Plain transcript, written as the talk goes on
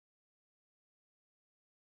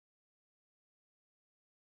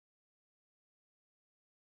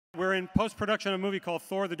We're in post-production of a movie called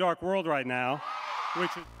Thor: The Dark World right now,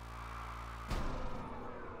 which is...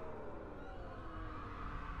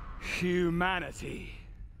 Humanity.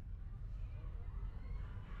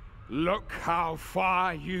 Look how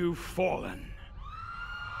far you've fallen.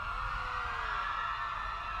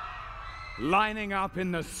 Lining up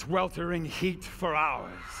in the sweltering heat for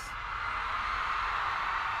hours.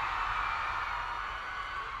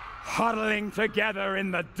 Huddling together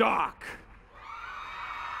in the dark.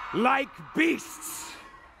 Like beasts.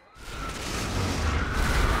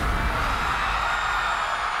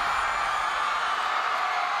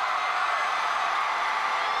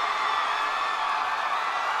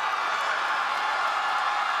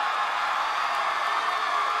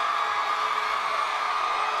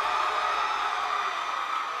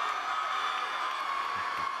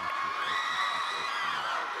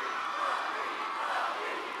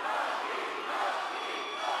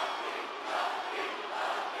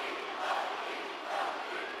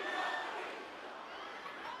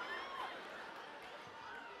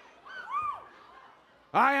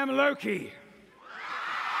 I am Loki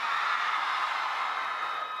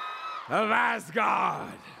of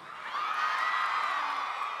Asgard,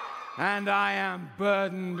 and I am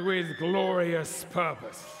burdened with glorious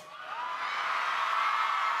purpose.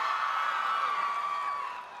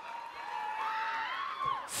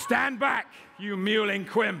 Stand back, you mewling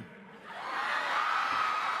quim.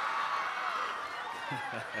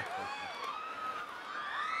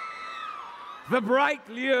 The bright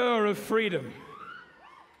lure of freedom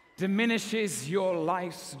diminishes your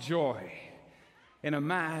life's joy in a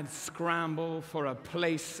mad scramble for a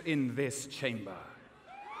place in this chamber.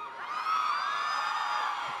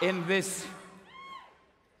 In this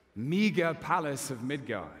meager palace of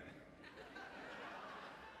Midgard.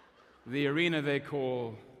 The arena they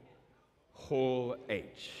call Hall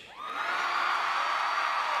H.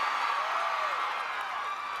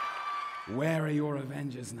 Where are your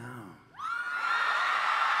Avengers now?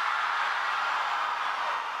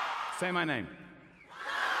 Say my name.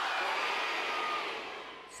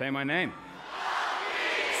 Say my name.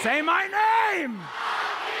 Say my name!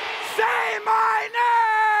 Say my name!